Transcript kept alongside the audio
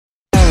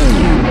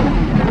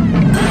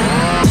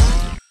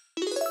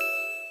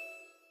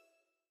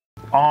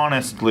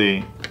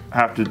honestly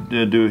have to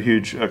do a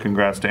huge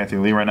congrats to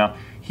Anthony Lee right now.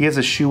 He has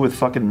a shoe with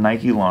fucking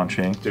Nike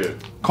launching,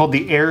 called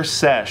the Air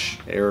Sesh.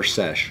 Air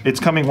Sesh. It's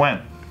coming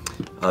when?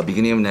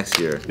 Beginning of next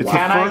year. It's the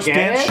first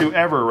dance shoe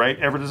ever, right?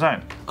 Ever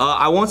designed.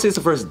 I won't say it's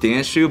the first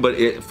dance shoe,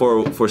 but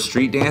for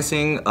street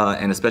dancing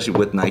and especially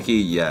with Nike,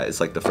 yeah, it's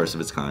like the first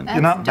of its kind.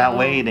 You're not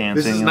ballet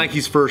dancing. This is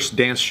Nike's first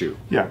dance shoe.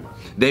 Yeah.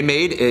 They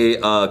made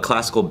a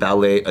classical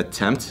ballet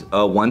attempt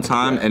one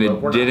time, and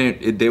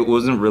it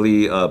wasn't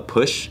really a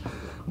push.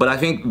 But I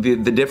think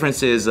the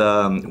difference is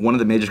one of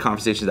the major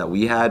conversations that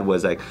we had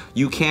was like,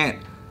 you can't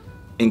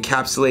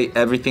encapsulate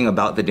everything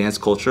about the dance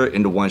culture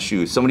into one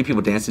shoe. So many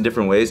people dance in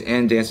different ways,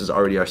 and dancers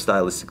already are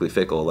stylistically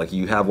fickle. Like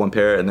you have one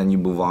pair and then you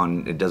move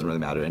on, it doesn't really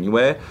matter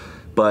anyway.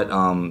 But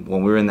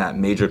when we were in that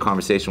major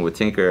conversation with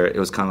Tinker, it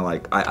was kind of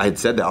like, I had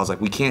said that, I was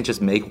like, we can't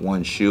just make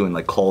one shoe and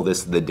like call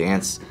this the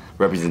dance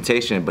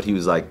representation. But he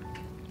was like,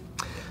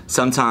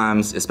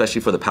 sometimes,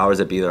 especially for the powers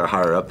that be that are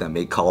higher up that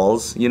make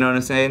calls, you know what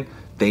I'm saying?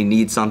 They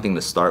need something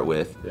to start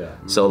with. Yeah.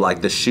 So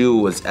like the shoe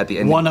was at the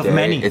end of the day,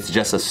 many. It's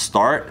just a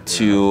start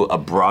to a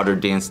broader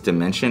dance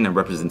dimension and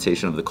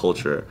representation of the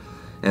culture.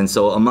 And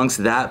so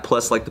amongst that,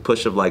 plus like the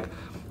push of like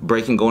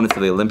breaking going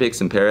into the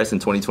Olympics in Paris in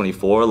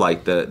 2024,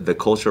 like the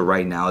culture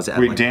right now is at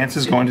Wait, dance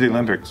is going to the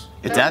Olympics.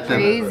 It's at the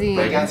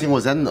breakdancing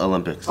was in the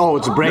Olympics. Oh,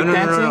 it's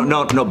breakdancing?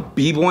 No,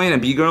 b-boying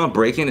and b-girl and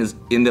breaking is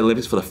in the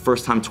Olympics for the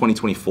first time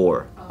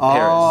 2024.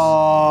 Paris.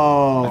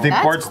 I think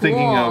Bart's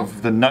thinking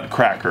of the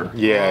Nutcracker.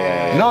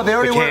 Yeah. No, they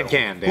already were.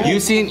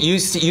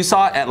 You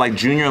saw it at like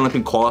Junior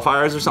Olympic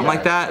qualifiers or something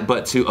like that,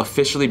 but to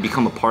officially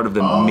become a part of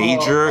the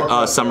major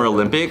Summer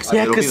Olympics,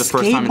 it'll be the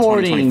first time in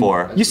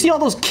 2024. You see all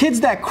those kids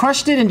that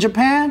crushed it in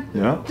Japan?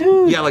 Yeah.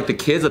 Dude. Yeah, like the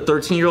kids, the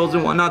 13-year-olds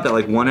and whatnot that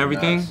like won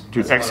everything.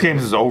 Dude, X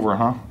Games is over,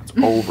 huh? It's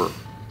over.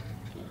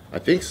 I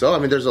think so. I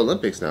mean, there's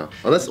Olympics now.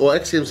 Well,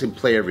 X Games can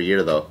play every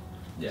year though.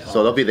 Yeah.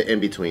 So they'll be the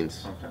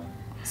in-betweens. Okay.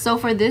 So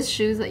for this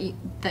shoes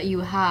that you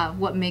have,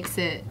 what makes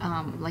it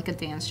like a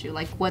dance shoe?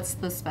 Like what's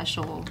the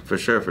special? For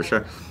sure.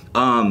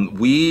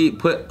 We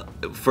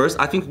put first.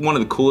 I think one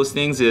of the coolest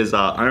things is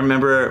I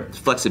remember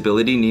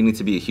flexibility needing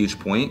to be a huge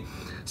point.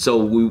 So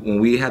when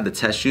we had the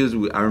test shoes,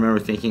 I remember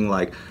thinking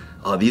like,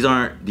 these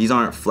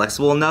aren't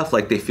flexible enough.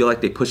 Like they feel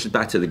like they push it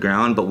back to the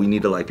ground, but we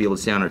need to like be able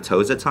to stay on our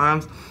toes at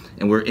times.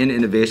 And we're in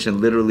innovation,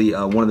 literally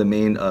one of the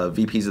main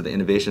VPs of the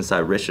innovation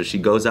side, Risha, she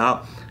goes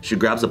out, she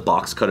grabs a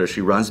box cutter,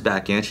 she runs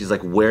back in, she's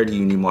like, where do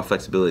you need more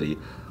flexibility?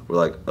 We're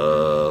like,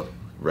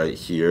 right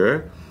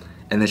here.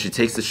 And then she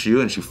takes the shoe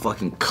and she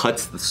fucking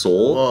cuts the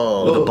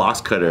sole with a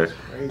box cutter.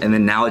 And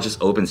then now it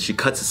just opens. She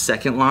cuts a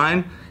second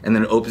line and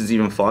then it opens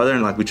even farther.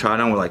 And like we tried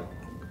on, we're like,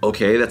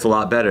 okay, that's a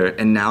lot better.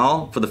 And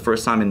now, for the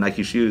first time in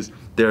Nike shoes,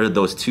 there are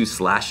those two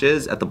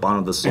slashes at the bottom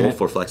of the sole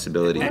for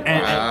flexibility.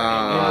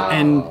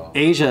 And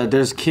Asia,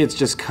 there's kids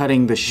just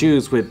cutting the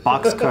shoes with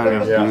box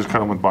cutters. You just cut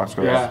them with box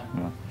cutters.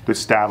 Yeah. They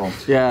stab them.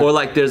 Yeah. Or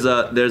like there's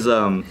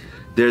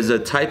a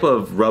type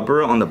of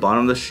rubber on the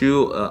bottom of the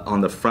shoe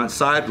on the front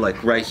side,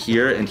 like right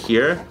here and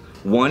here.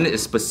 One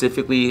is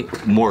specifically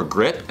more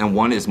grip and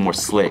one is more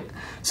slick,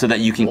 so that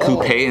you can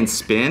coupe and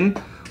spin,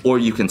 or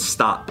you can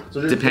stop,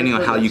 depending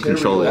on how you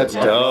control it. That's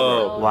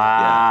dope.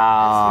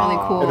 Wow. That's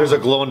really cool. And there's a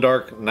glow in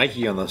dark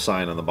Nike on the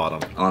sign on the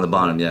bottom. On the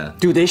bottom, yeah.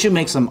 Dude, they should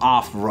make some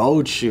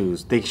off-road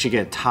shoes. They should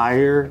get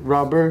tire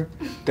rubber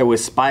that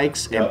with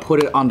spikes and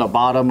put it on the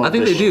bottom of I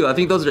think they do. I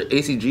think those are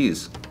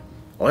ACGs.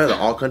 Oh yeah, the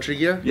all country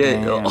gear?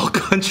 Yeah, all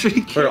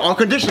country gear. Or all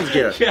conditions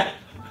gear. Yeah.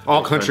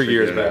 All country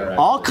gear is better.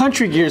 All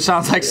country gear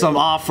sounds like some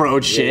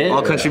off-road shit.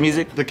 All country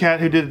music. The cat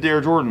who did the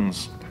Air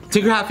Jordans.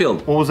 Tinker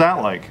Hatfield. What was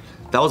that like?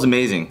 That was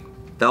amazing.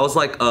 That was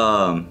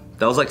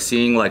like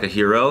seeing like a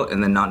hero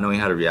and then not knowing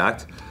how to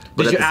react.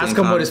 But Did you ask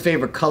him what his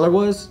favorite color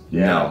was?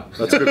 No.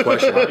 That's a good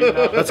question.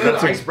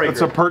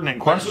 That's a pertinent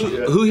question.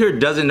 Who here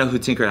doesn't know who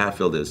Tinker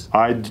Hatfield is?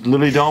 I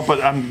literally don't,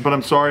 but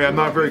I'm sorry, I'm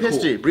not very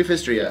cool. Brief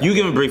history, yeah. You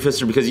give him a brief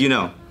history because you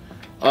know.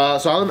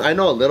 So I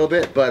know a little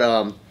bit,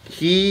 but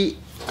he,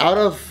 out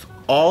of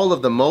all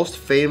of the most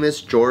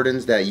famous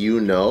Jordans that you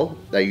know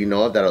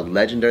of that are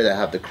legendary, that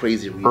have the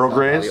crazy Earl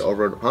Greys? Earl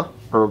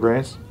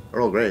Greys?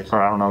 Earl Greys. Or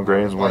I don't know,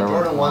 Greys, whatever.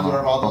 Jordan 1s,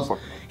 whatever, all those.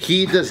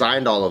 He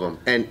designed all of them,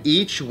 and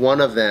each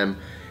one of them,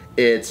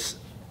 it's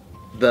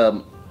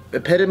the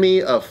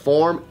epitome of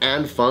form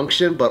and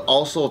function, but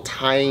also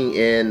tying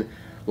in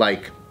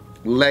like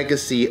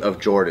legacy of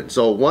Jordan.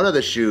 So one of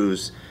the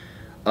shoes,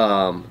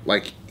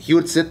 like he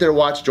would sit there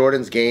watch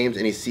Jordan's games,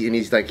 and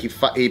he's like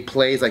he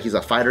plays like he's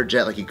a fighter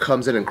jet, like he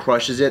comes in and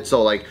crushes it.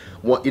 So like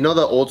what, you know,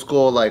 the old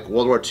school like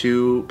World War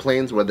II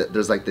planes where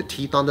there's like the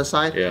teeth on the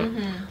side. Yeah.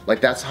 Like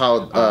that's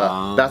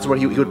how that's where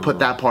he would put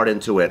that part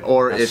into it.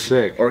 Or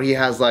or he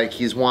has like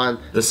he's won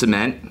the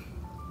cement,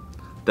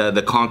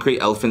 the concrete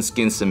elephant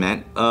skin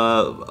cement,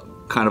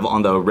 kind of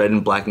on the red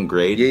and black and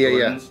gray.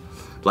 Yeah.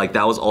 Like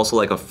that was also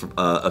like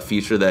a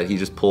feature that he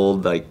just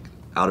pulled like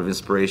out of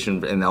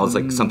inspiration, and that was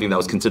like something that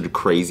was considered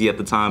crazy at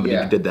the time, but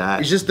he did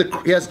that. It's just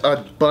he has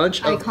a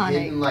bunch of Iconic.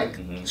 hidden like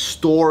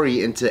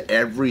story into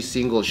every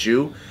single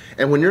shoe.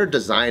 And when you're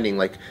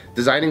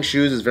designing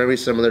shoes is very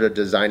similar to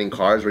designing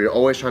cars, where you're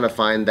always trying to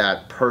find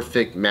that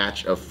perfect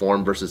match of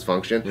form versus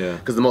function. Yeah.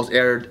 Because the most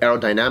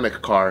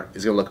aerodynamic car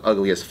is gonna look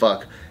ugly as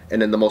fuck,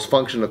 and then the most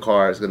functional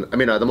car is gonna,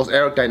 the most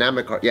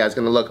aerodynamic car, it's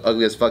gonna look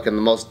ugly as fuck, and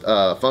the most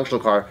functional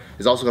car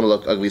is also gonna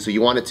look ugly. So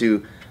you want it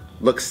to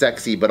look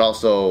sexy, but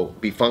also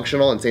be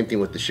functional, and same thing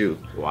with the shoe.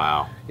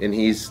 Wow. And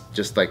he's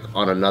just like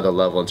on another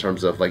level in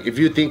terms of like, if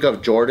you think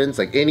of Jordans,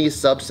 like any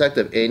subsect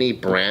of any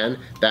brand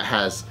that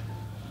has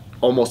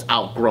almost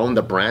outgrown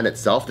the brand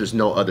itself, there's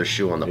no other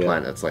shoe on the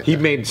planet that's like He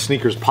that. made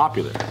sneakers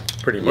popular,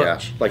 pretty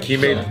much. Yeah. Like he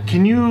made.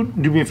 Can you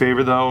do me a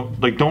favor though?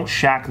 Like, don't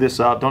shack this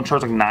up. Don't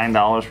charge like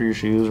 $9 for your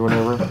shoes or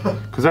whatever,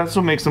 because that's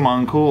what makes them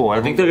uncool. I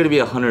think they're gonna be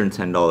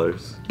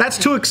 $110. That's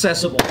too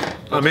accessible.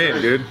 I'm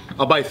in, dude.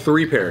 I'll buy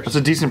 3 pairs. that's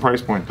a decent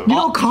price point though. You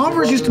know,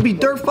 Converse used to be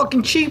dirt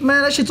fucking cheap,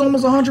 man. That shit's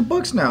almost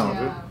 $100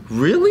 now.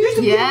 Really?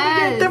 Yes.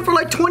 Get them for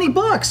like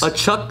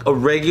 $20. A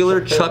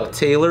regular Chuck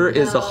Taylor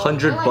is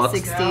 $100 Like bucks.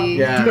 60.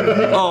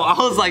 Yeah. Oh, I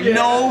was like,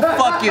 no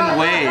fucking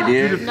way,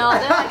 dude. No,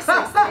 they're like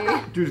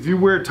 60. Dude, if you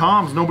wear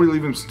Toms, nobody will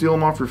even steal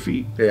them off your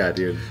feet. Yeah,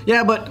 dude.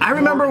 Yeah, but I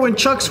remember when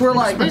Chucks were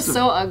like They're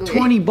so ugly.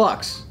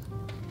 $20.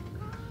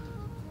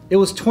 It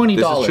was $20.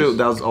 This is true.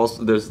 That was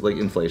also, there's like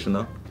inflation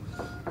though.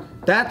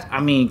 That, I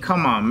mean,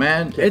 come on,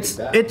 man.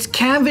 It's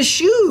canvas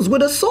shoes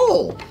with a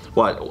sole.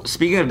 What?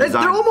 Speaking of They're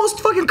design, almost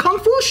fucking kung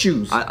fu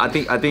shoes. I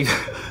think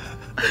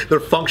They're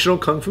functional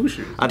kung fu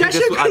shoes. I think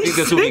That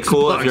this would be shit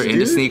cool pays if you're $6, into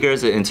dude.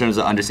 sneakers in terms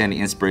of understanding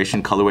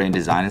inspiration, colorway, and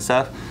design and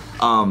stuff.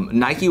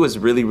 Nike was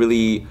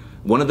really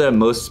one of the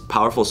most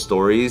powerful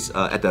stories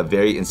at the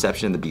very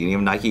inception, in the beginning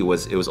of Nike,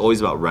 was it was always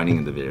about running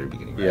in the very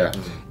beginning. Right? Yeah.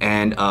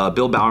 And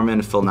Bill Bowerman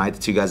and Phil Knight,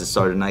 the two guys that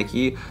started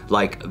Nike,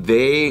 like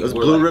they It was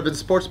were Blue like- Ribbon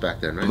Sports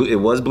back then, right? It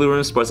was Blue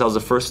Ribbon Sports. That was the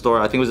first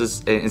store. I think it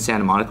was in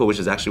Santa Monica, which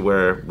is actually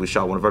where we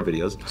shot one of our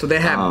videos. So they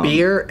have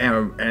beer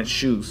and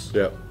shoes.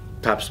 Yeah.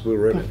 Pabst Blue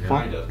Ribbon.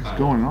 What is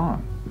going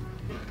on?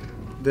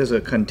 There's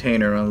a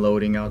container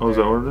unloading out there. Oh, is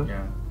that what it is?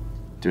 Yeah.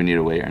 Do we need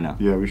to wait or no?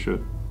 Yeah, we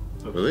should.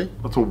 Really?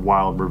 That's a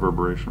wild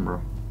reverberation,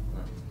 bro.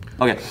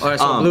 Okay. All right,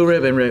 so Blue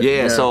Ribbon.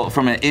 Yeah, so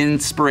from an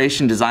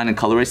inspiration, design, and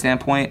colorway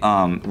standpoint,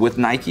 with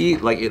Nike,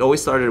 like it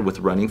always started with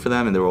running for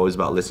them, and they were always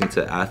about listening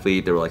to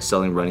athlete. They were like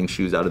selling running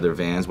shoes out of their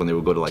vans when they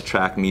would go to like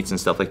track meets and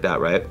stuff like that,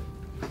 right?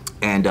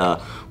 And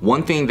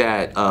one thing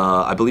that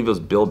I believe it was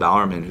Bill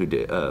Bowerman who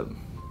did,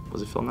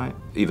 was it Phil Knight?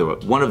 Either way,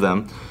 one of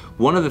them.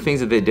 One of the things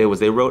that they did was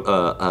they wrote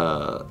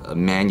a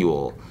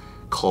manual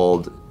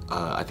called,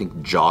 I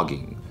think,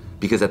 jogging,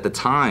 because at the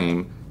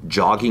time,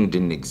 jogging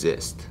didn't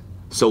exist.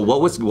 So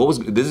what was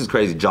this is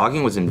crazy.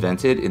 Jogging was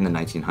invented in the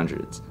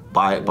 1900s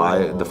by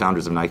the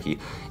founders of Nike,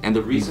 and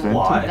the reason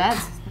why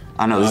That's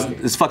I know this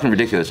is fucking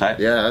ridiculous, right?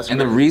 Yeah, that's And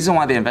the crazy. reason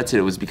why they invented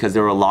it was because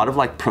there were a lot of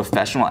like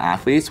professional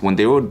athletes when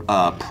they would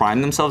prime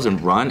themselves and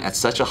run at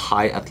such a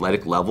high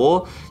athletic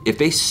level. If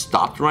they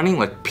stopped running,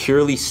 like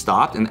purely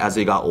stopped, and as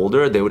they got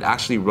older, they would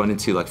actually run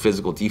into like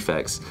physical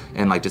defects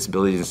and like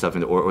disabilities and stuff,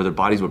 or their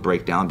bodies would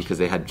break down because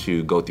they had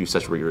to go through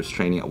such rigorous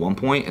training at one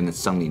point, and then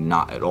suddenly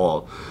not at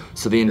all.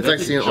 So they It's invented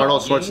like seeing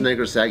Arnold jogging.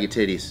 Schwarzenegger's saggy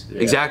titties.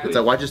 Exactly. It's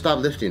like, why'd you stop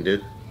lifting,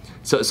 dude?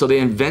 So they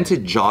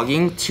invented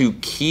jogging to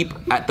keep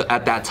at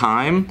that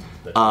time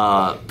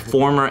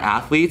former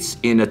athletes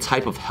in a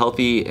type of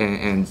healthy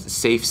and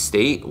safe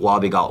state while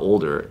they got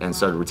older and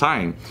started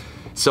retiring.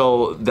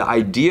 So the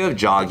idea of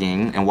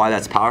jogging and why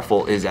that's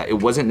powerful is that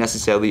it wasn't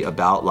necessarily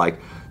about like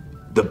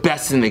the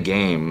best in the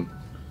game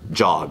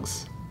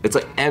jogs. It's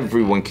like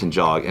everyone can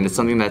jog, and it's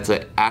something that's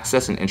an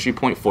access and entry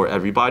point for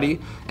everybody,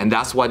 and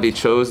that's why they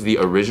chose the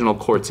original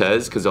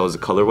Cortez, because that was a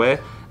colorway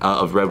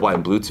of red, white,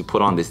 and blue, to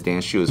put on this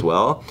dance shoe as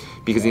well,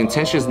 because the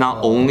intention is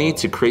not only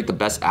to create the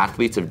best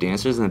athletes of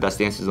dancers and the best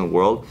dancers in the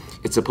world,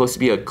 it's supposed to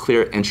be a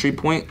clear entry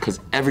point, because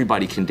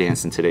everybody can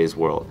dance in today's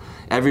world.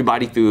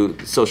 Everybody through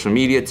social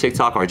media,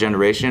 TikTok, our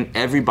generation,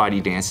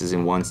 everybody dances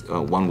in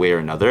one way or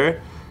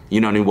another,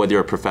 you know what I mean, whether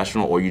you're a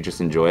professional or you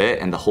just enjoy it,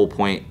 and the whole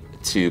point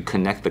to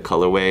connect the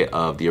colorway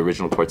of the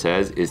original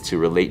Cortez is to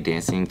relate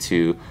dancing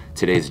to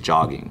today's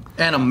jogging.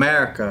 And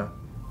America.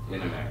 I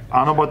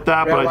don't know about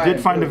that, but I did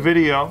find a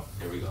video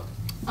Here we go.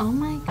 oh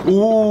my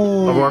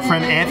god. of our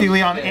friend Anthony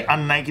Lee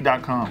on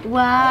Nike.com.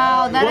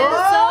 Wow, that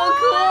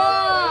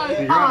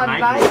is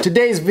so cool.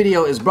 Today's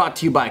video is brought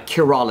to you by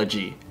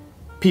Curology.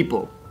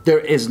 People, there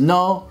is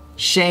no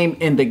shame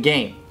in the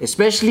game,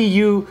 especially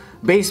you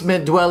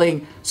basement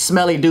dwelling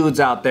smelly dudes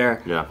out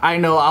there. Yeah. I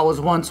know I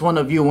was once one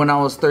of you when I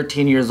was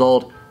 13 years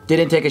old,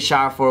 didn't take a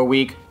shower for a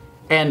week,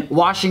 and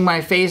washing my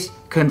face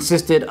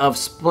consisted of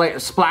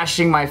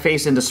splashing my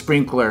face in the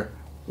sprinkler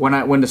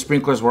when the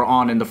sprinklers were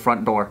on in the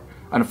front door,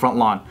 on the front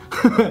lawn.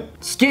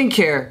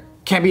 Skincare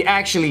can be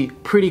actually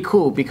pretty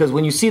cool, because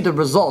when you see the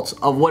results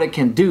of what it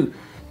can do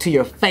to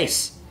your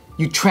face,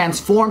 you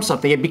transform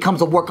something, it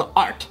becomes a work of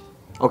art.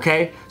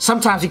 Okay?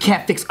 Sometimes you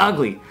can't fix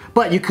ugly,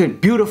 but you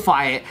could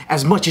beautify it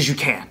as much as you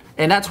can.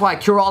 And that's why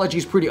Curology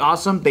is pretty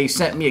awesome. They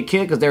sent me a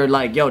kit because they were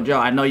like, yo, Joe,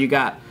 I know you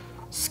got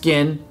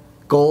skin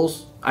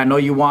goals. I know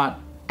you want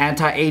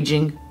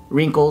anti-aging,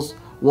 wrinkles,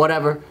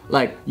 whatever.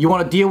 Like, you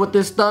want to deal with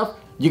this stuff?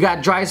 You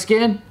got dry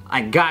skin?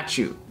 I got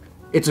you.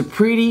 It's a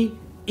pretty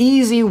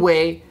easy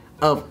way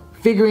of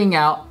figuring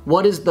out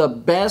what is the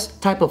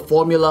best type of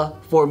formula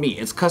for me.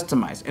 It's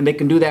customized, and they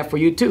can do that for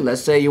you too.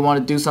 Let's say you want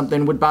to do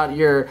something about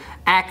your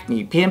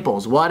acne,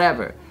 pimples,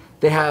 whatever.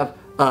 They have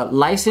a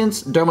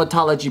licensed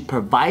dermatology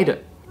provider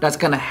that's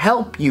gonna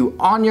help you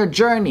on your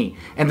journey,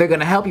 and they're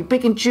gonna help you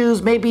pick and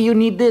choose. Maybe you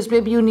need this,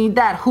 maybe you need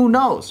that, who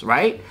knows,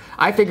 right?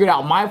 I figured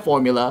out my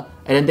formula,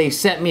 and then they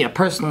sent me a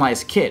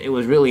personalized kit. It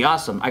was really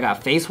awesome. I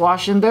got face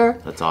wash in there.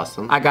 That's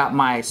awesome. I got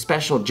my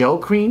special gel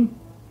cream,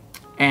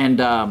 and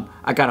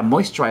I got a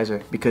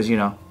moisturizer because, you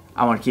know,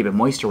 I want to keep it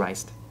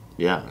moisturized.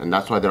 Yeah, and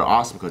that's why they're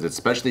awesome, because it's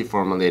specially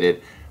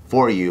formulated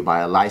for you by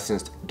a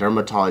licensed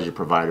dermatology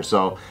provider.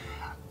 So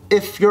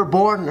if you're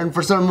born and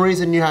for some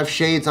reason you have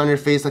shades on your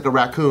face like a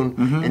raccoon,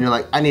 and you're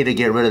like, I need to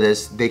get rid of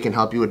this, they can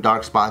help you with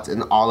dark spots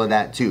and all of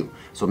that too.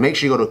 So make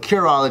sure you go to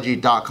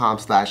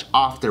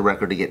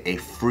Curology.com/offtherecord to get a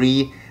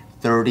free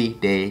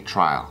 30-day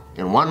trial.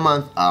 In 1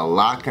 month, a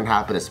lot can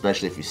happen,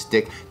 especially if you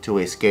stick to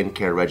a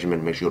skincare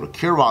regimen. Make sure you go to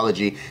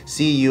Curology,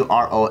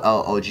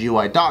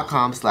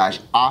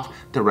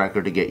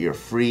 CUROLOGY.com/offtherecord to get your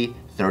free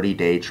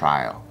 30-day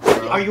trial.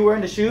 Are you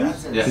wearing the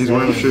shoes? Yeah. He's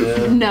wearing the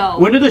shoes. No.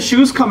 When do the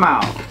shoes come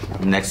out?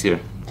 Next year.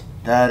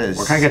 That is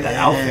Where can I get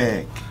that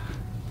sick.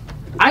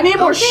 I need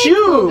more Okay,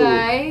 shoes. cool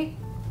guy.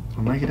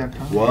 On Nike.com.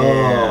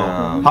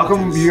 Whoa. How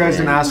come you guys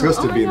didn't ask us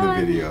to be in the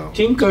video?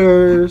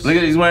 Tinkers. Look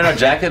at he's wearing our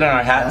jacket and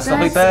our hat and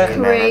stuff like That's that.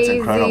 Man, that's crazy.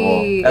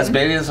 incredible. That's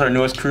Bailey. That's our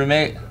newest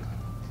crewmate.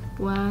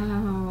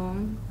 Wow.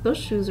 Those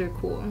shoes are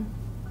cool.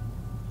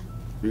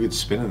 You could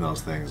spin in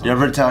those things. You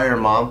ever tell your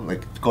mom,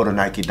 like, go to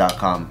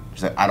Nike.com?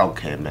 She's like, I don't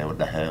care, man, what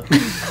the hell?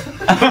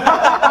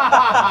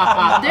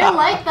 They're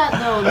like that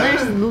though.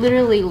 They're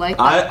literally like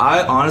that.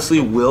 I honestly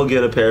will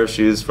get a pair of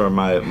shoes for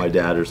my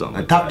dad or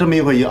something. Talk to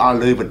me when you're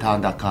on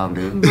LouisVuitton.com,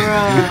 dude.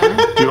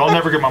 Bruh. Dude, I'll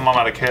never get my mom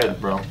out of Keds,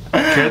 bro.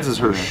 Keds is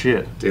her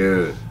shit.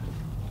 Dude,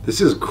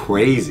 this is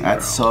crazy.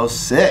 That's so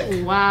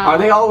sick. Wow. Are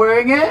they all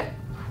wearing it?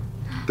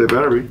 They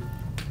better be.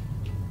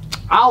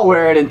 I'll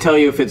wear it and tell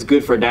you if it's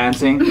good for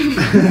dancing.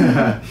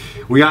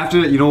 We have to,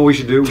 you know what we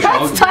should do? We should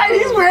all- That's tight.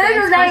 He's wearing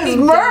your guys'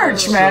 fucking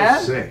merch, dope. man.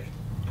 So sick.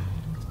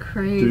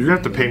 Crazy. Dude, you're gonna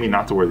have to pay me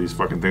not to wear these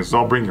fucking things. So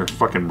I'll bring your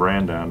fucking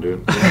brand down,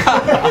 dude.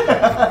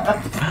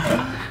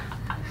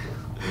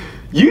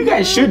 You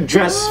guys should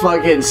dress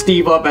fucking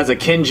Steve up as a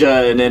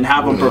Kinja and then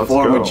have him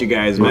perform with you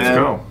guys, man. Let's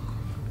go.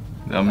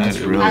 I mean, it's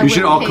really. I We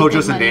should wouldn't all pay coach big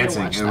us in money to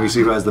dancing, watch and we that.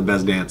 see who has the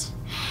best dance.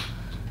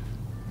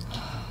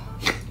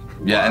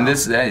 Yeah, and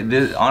this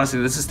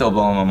honestly, this is still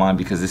blowing my mind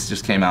because this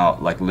just came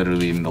out like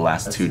literally in the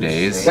last 2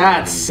 days.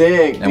 That's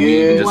sick, dude. And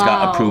we even just Wow.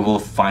 got approval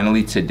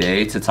finally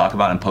today to talk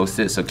about and post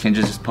it. So Kinja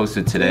just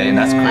posted today, and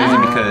that's crazy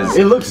because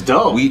It looks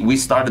dope. we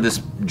started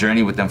this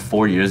journey with them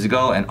 4 years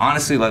ago. And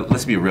honestly, like,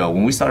 let's be real,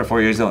 when we started 4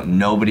 years ago,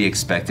 nobody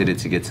expected it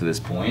to get to this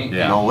point.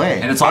 Yeah. No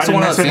way. And it's I also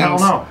one of those said, hell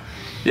things. no.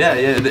 Yeah,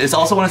 it's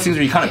also one of those things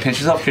where you kind of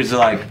pinch yourself because you're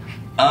like,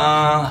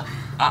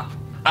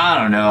 I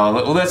don't know.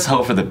 Let's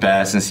hope for the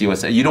best and see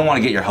what's. You don't want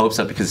to get your hopes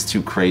up because it's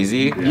too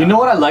crazy. You know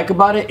what I like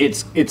about it?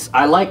 It's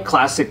I like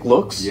classic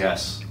looks.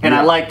 Yes. And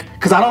I like,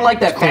 cause I don't like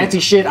that fancy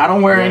shit. I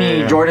don't wear any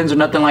yeah. Jordans or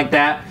nothing like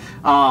that.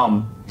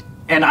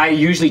 And I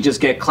usually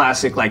just get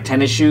classic like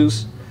tennis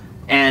shoes,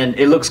 and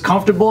it looks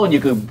comfortable, and you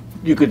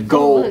could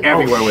go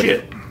everywhere with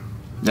it.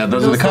 Yeah,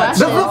 those are the cuts.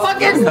 Those The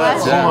fucking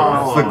glasses.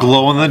 Yeah. The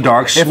glow in the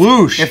dark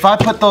swoosh. If I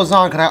put those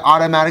on, can I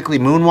automatically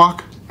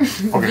moonwalk?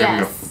 Okay,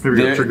 Yes. here we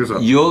go. Check this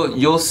out.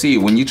 You'll see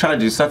when you try to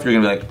do stuff, you're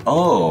gonna be like,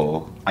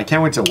 oh. I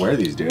can't wait to wear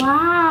these, dude.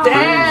 Wow.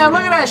 Damn,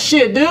 look at that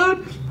shit,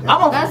 dude.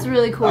 That's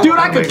really cool. Dude,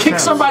 I could makes kick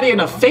sense. somebody in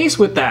the face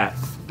with that.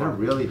 They're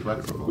really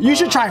flexible. You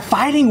should try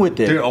fighting with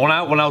it. Dude, when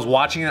I was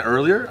watching it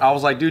earlier, I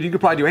was like, dude, you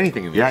could probably do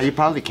anything in these. Yeah, you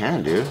probably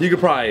can, dude. You could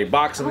probably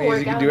box in I'll these, work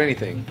you could out. do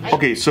anything.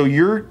 Okay, so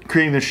you're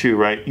creating this shoe,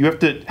 right? You have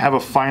to have a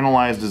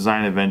finalized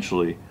design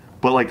eventually.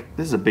 But like,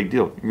 this is a big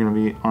deal. You're gonna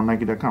be on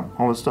Nike.com,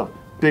 all this stuff.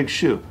 Big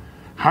shoe.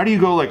 How do you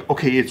go like,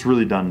 okay, it's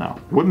really done now?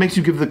 What makes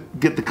you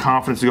get the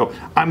confidence to go,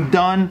 I'm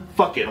done,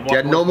 fuck it. I'm Yeah,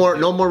 walking no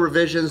away. more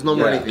revisions, no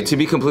more anything. To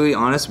be completely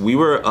honest, we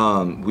were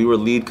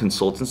lead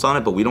consultants on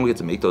it, but we don't get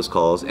to make those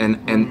calls.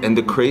 And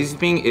the crazy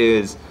thing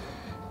is,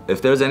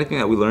 if there's anything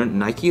that we learned,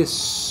 Nike is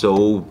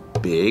so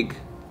big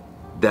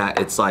that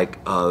it's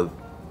like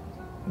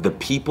the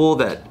people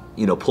that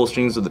pull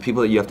strings, or the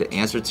people that you have to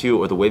answer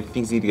to, or the way that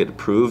things need to get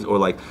approved, or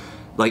like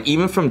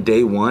even from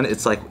day one,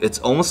 it's like it's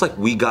almost like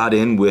we got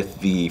in with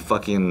the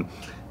fucking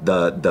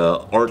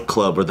the art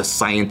club or the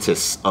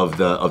scientists of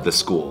the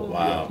school.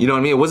 Wow. You know what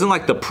I mean? It wasn't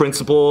like the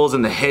principals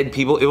and the head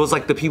people. It was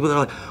like the people that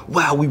are like,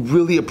 wow, we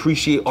really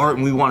appreciate art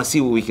and we want to see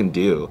what we can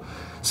do.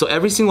 So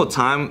every single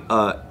time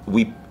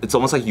it's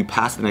almost like you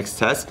pass the next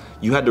test,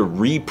 you had to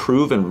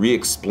reprove and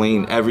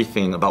re-explain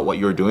everything about what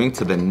you were doing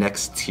to the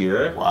next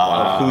tier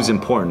of who's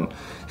important.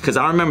 Because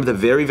I remember the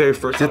very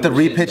first Is it the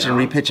repitch and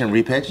repitch and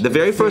repitch? The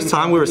very first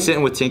time we were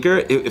sitting with Tinker,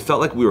 it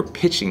felt like we were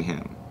pitching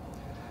him.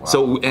 Wow.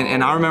 So,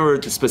 and I remember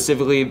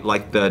specifically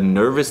like the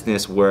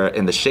nervousness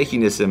and the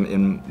shakiness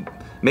in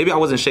maybe I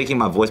wasn't shaking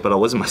my voice, but I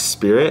was in my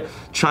spirit,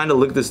 trying to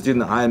look this dude in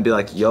the eye and be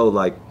like, yo,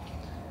 like,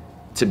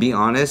 to be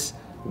honest,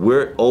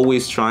 we're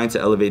always trying to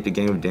elevate the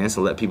game of dance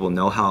to let people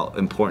know how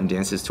important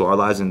dance is to our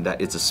lives and that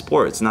it's a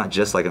sport. It's not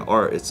just like an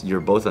art. You're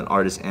both an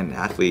artist and an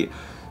athlete,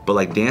 but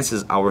like dance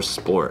is our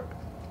sport.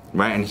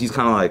 Right, and he's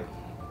kind of like,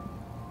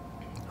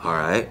 all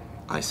right,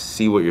 I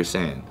see what you're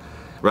saying,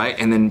 right?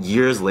 And then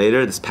years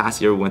later, this past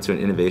year, we went to an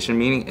innovation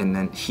meeting, and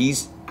then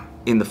he's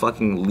in the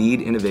fucking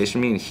lead innovation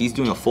meeting. He's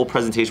doing a full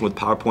presentation with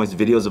PowerPoints,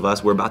 videos of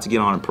us. We're about to get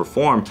on and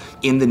perform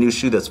in the new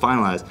shoe that's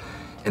finalized.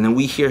 And then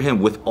we hear him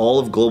with all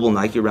of global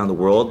Nike around the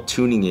world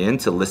tuning in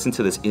to listen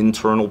to this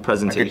internal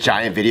presentation. Like a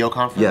giant video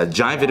conference? Yeah,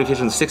 giant video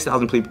conference,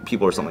 6,000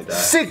 people or something like that.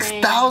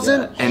 6,000?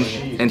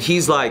 Yeah. And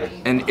he's like,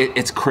 and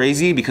it's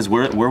crazy because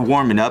we're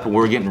warming up and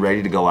we're getting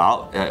ready to go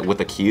out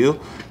with a cue.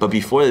 But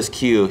before this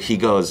cue, he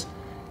goes,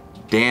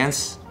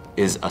 dance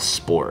is a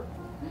sport.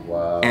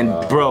 Wow.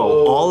 And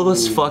bro, all of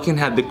us fucking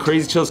had the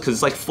crazy chills because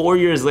it's like 4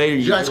 years later.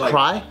 Did you guys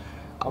cry?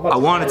 I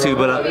wanted to,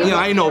 but you know,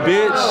 I ain't no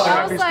bitch.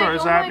 Happy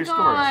stories, happy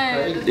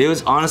stories. It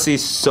was honestly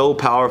so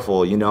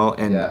powerful, you know,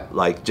 and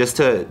like just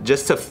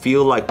to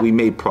feel like we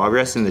made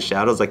progress in the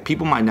shadows. Like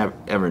people might never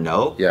ever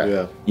know.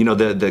 Yeah. You know,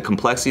 the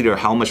complexity or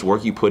how much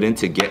work you put in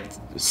to get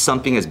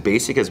something as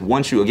basic as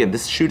one shoe. Again,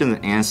 this shoe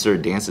doesn't answer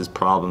dance's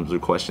problems or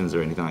questions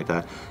or anything like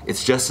that.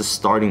 It's just a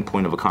starting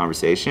point of a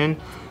conversation.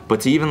 But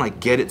to even like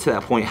get it to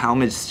that point, how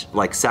much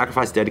like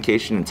sacrifice,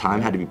 dedication, and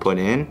time had to be put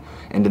in,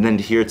 and then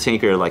to hear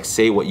Tinker like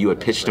say what you had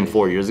pitched him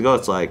 4 years ago,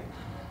 it's like,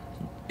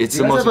 it's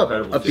the most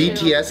incredible. A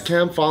BTS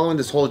cam following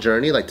this whole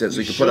journey, like so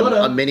you can put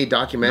a mini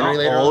documentary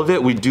later. All of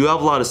it. We do have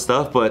a lot of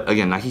stuff, but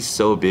again, Nike's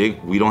so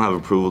big, we don't have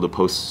approval to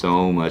post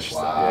so much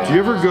stuff. Do you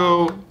ever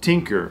go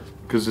Tinker?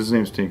 Because his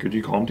name's Tinker. Do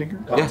you call him Tinker?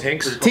 Yeah.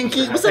 Tinks.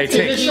 Tinky, what's up,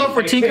 Tinky? Short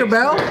for Tinker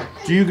Bell?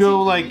 Do you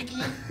go like,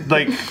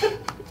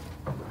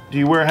 do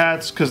you wear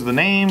hats because of the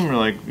name, or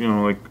like, you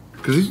know, like,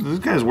 because these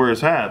guys wear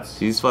his hats.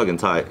 He's fucking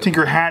tight.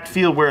 Tinker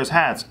Hatfield wears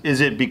hats. Is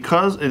it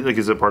because, like,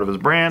 is it part of his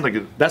brand?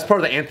 Like, That's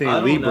part of the Anthony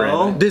Lee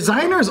brand.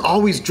 Designers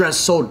always dress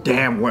so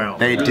damn well.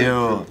 They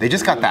do. They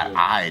just got that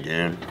eye,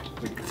 dude.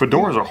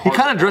 fedoras are He hard.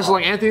 kind of dresses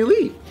like Anthony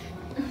Lee.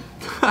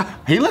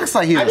 He looks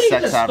like he's a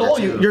sex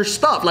advocate. Your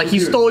stuff. Like he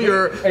stole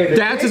your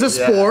dance is a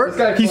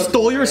sport. He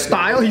stole your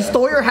style. He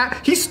stole your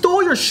hat. He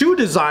stole your shoe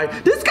design.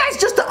 This guy's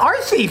just an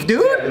art thief,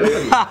 dude.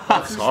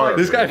 That's hard.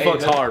 This guy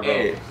fucks hard,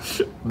 bro.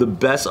 The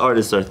best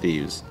artists are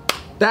thieves.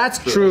 That's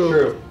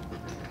true.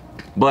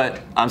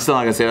 But I'm still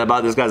not gonna say that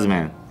about this guy's a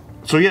man.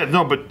 So yeah,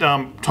 no, but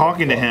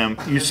talking to him,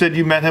 you said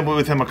you met him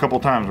with him a couple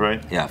times,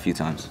 right? Yeah, a few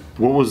times.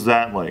 What was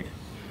that like?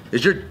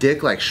 Is your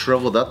dick like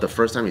shriveled up the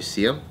first time you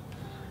see him?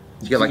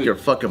 You get like your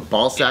fucking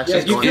ball sacks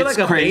just you going. feel like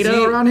a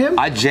beta around him?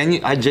 I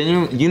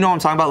genuinely, you know what I'm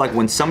talking about? Like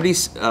when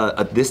somebody's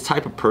this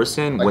type of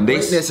person, Like when they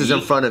greatness is in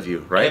speak, front of you,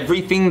 right?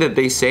 everything that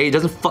they say, it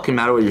doesn't fucking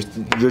matter what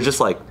you're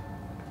just like,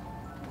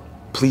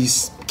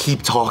 please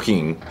keep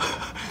talking.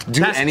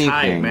 Do That's anything.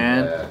 tight,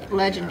 man.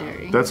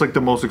 Legendary. That's like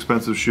the most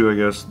expensive shoe, I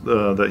guess,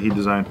 that he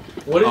designed.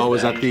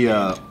 Was that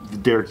the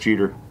Derek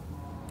Jeter.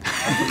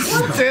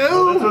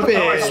 Stupid.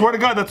 I swear to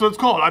God, that's what it's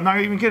called. I'm not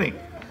even kidding.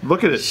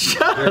 Look at it.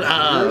 Shut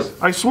up.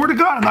 I swear to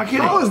God, I'm not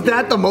kidding. How is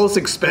that the most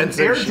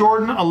expensive? Air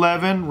Jordan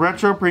 11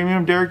 Retro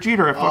Premium Derek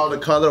Jeter. Oh, the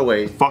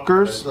colorway.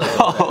 Fuckers.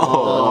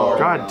 Oh,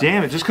 God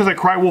damn it. Just because I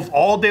cry wolf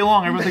all day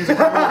long, everyone thinks I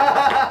cry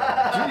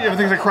wolf. Everyone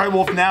thinks I cry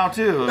wolf now,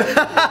 too.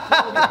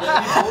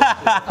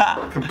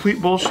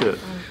 Complete bullshit.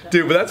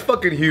 dude? But that's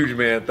fucking huge,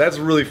 man. That's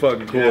really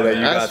fucking cool that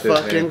you That's got this.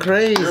 fucking Man.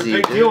 crazy.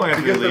 Big deal,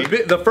 Anthony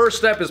Lee. The first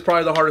step is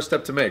probably the hardest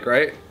step to make,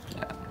 right?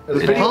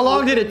 How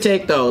long did it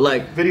take though,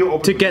 like, Video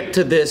to get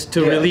to this,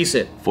 to release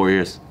it? 4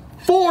 years.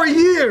 4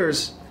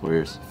 years. 4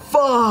 years.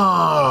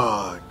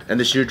 Fuck. And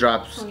the shoe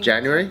drops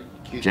January?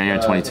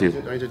 January 22.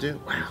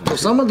 2022. Wow. So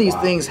some of these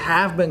things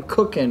have been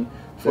cooking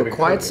for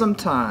quite some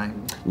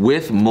time.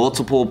 With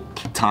multiple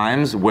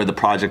times where the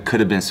project could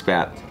have been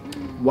scrapped.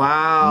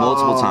 Wow.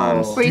 Multiple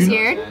times. Were you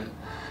scared?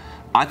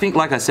 I think,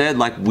 like I said,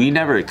 like we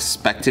never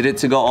expected it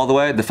to go all the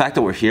way. The fact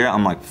that we're here,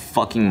 I'm like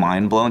fucking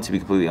mind blown, to be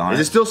completely Is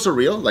honest. it still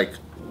surreal? Like,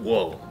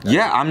 whoa.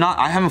 Yeah,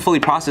 I haven't fully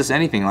processed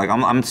anything. Like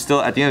I'm still,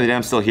 at the end of the day,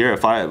 I'm still here.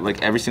 If I,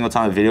 like every single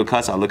time the video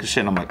cuts, I look at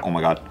shit and I'm like, oh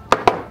my God.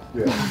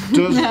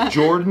 Does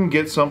Jordan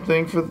get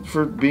something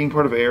for being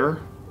part of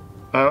Air?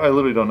 I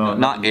literally don't know.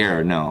 Not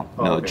Air, no.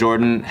 No, okay.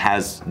 Jordan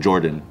has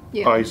Jordan,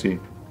 Yeah. Oh, I see.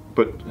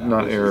 But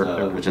not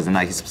Air. which is a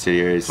Nike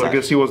subsidiary. So I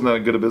guess he wasn't that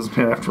good a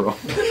businessman after all.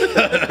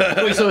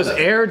 Wait, so is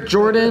Air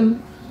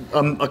Jordan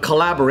a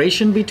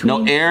collaboration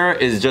between? No, Air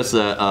is just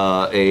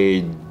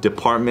a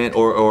department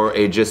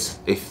or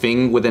just a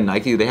thing within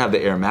Nike. They have the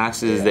Air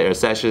Maxes, the Air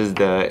Seshes,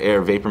 the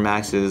Air Vapor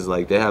Maxes.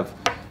 Like they have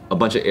a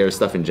bunch of Air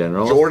stuff in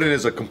general. Jordan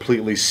is a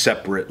completely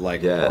separate,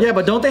 like. Yeah. Yeah,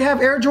 but don't they have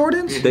Air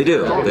Jordans? They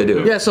do. They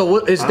do. Yeah, so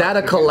what, is that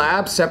a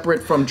collab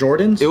separate from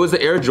Jordans? It was the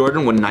Air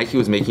Jordan when Nike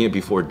was making it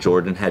before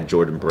Jordan had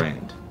Jordan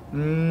brand. I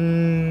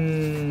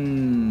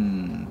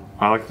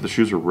like that the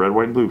shoes are red,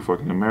 white, and blue.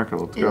 Fucking America,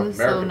 let's It go. was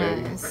so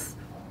nice.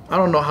 I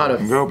don't know how to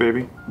Go,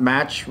 baby.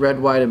 match red,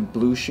 white, and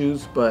blue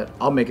shoes, but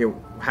I'll make it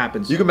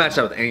happen. You can match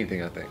that with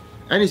anything, I think.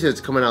 And he said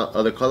it's coming out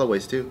other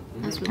colorways too.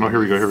 That's really Oh, here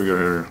we go, nice. here we go,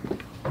 here we go.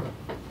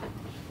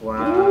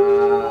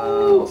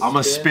 Wow. I'm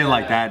gonna spin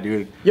like that,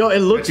 dude. Yo, it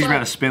looks Teach me how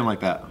like to spin like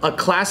that. a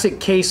classic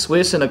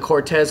K-Swiss and a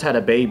Cortez had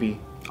a baby.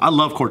 I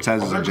love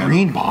Cortez's in general.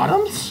 Green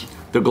bottoms?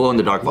 The glow in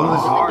the dark ones.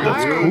 Oh,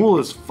 that's cool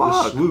as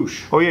fuck.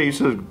 Swoosh. Oh yeah, you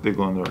said they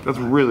glow in the dark. That's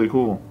really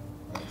cool.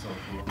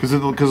 Because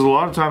a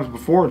lot of times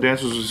before,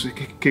 dancers was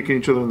kicking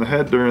each other in the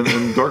head during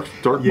the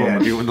dark Yeah,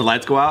 moments. dude, when the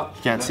lights go out,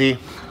 you can't see.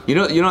 You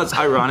know, it's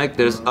ironic.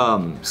 There's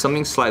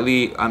something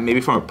slightly, maybe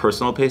from a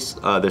personal pace,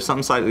 there's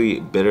something slightly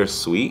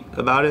bittersweet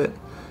about it.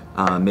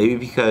 Maybe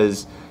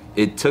because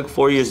it took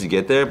 4 years to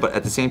get there, but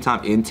at the same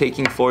time, in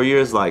taking 4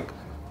 years, like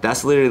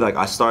that's literally like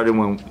I started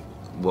when,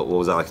 what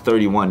was I, like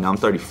 31? Now I'm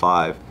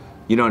 35.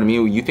 You know what I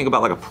mean? When you think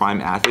about like a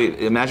prime athlete,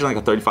 imagine like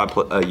a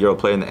 35-year-old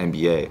player in the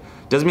NBA.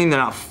 Doesn't mean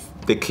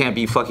they can't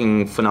be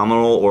fucking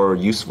phenomenal or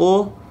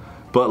useful.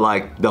 But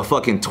like the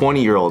fucking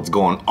 20-year-old's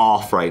going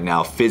off right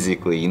now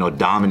physically, you know,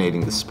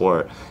 dominating the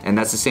sport. And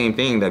that's the same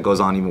thing that goes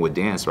on even with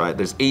dance, right?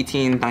 There's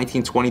 18,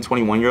 19, 20,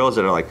 21-year-olds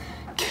that are like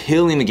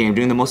killing the game,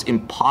 doing the most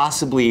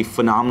impossibly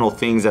phenomenal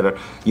things that are,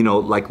 you know,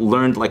 like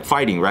learned, like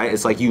fighting, right?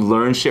 It's like you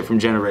learn shit from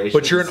generations.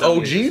 But you're an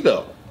OG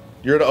though.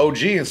 You're an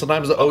OG, and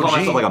sometimes the I call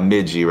myself like OG, a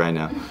mid-G right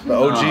now. the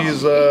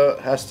OG's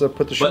has to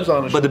put the shoes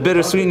on. and But the shit.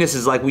 bittersweetness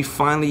is like we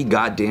finally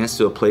got dance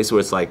to a place where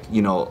it's like,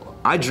 you know,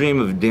 I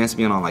dream of dance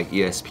being on like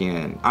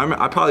ESPN.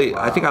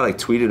 I think I like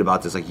tweeted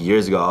about this like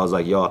years ago. I was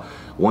like, yo,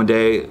 one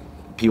day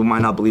people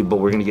might not believe, but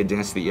we're gonna get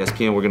dance to the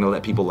ESPN. We're gonna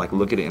let people like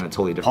look at it in a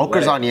totally different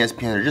Poker's way. on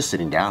ESPN. They're just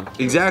sitting down.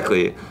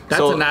 Exactly.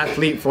 That's an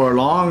athlete for a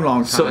long,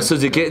 long time. So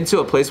to get into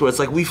a place where it's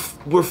like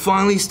we're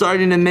finally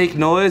starting to make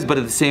noise, but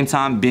at the same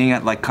time being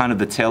at like kind of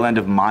the tail end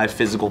of my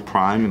physical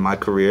prime in my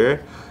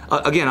career.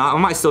 Again, I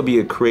might still be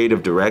a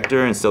creative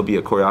director and still be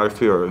a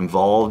choreographer or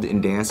involved in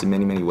dance in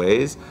many, many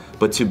ways.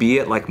 But to be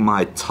at like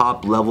my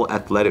top level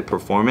athletic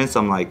performance,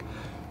 I'm like,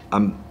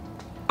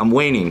 I'm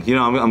waning. You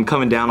know, I'm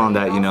coming down on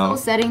that. You know,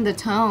 Also setting the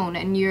tone,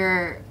 and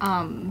you're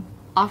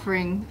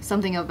offering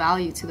something of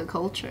value to the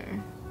culture.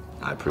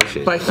 I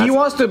appreciate. but it. he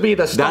wants to be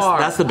the star.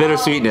 That's the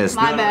bittersweetness.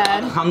 My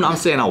bad. I'm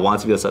saying I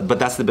want to be the star, but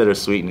that's the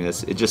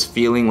bittersweetness. It just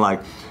feeling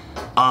like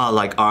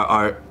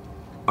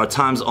our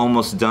time's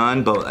almost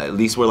done, but at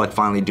least we're like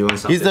finally doing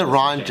something. He's the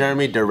Ron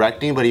Jeremy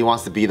directing, but he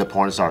wants to be the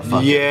porn star.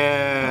 Fuck it.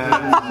 Yeah.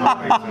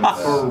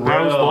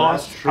 I was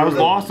lost. I was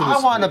lost in I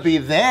this. want to be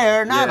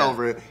there, not Yeah.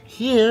 over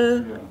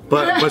here.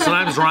 But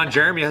sometimes Ron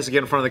Jeremy has to get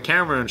in front of the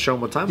camera and show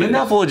him what time it Didn't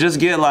that is. fool just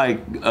get like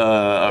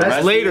That's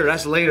arrested? later.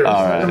 That's later.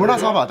 right. We're not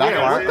talking about that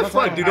Yeah, part. what the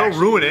fuck, dude? Don't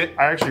ruin it.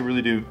 I actually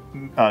really do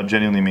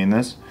genuinely mean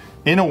this.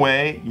 In a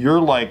way, you're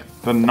like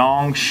the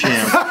Nong Shim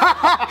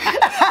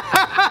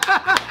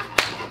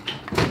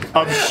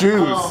of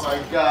shoes. Oh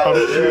my god.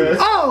 Of shoes.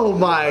 Oh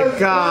my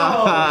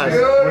god.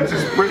 Which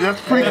is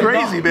that's pretty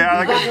crazy,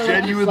 man. Like I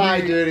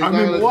genuinely. Dude, he's I'm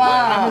not in, gonna-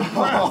 wow. I'm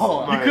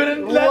impressed.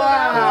 Couldn't let it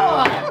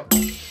out.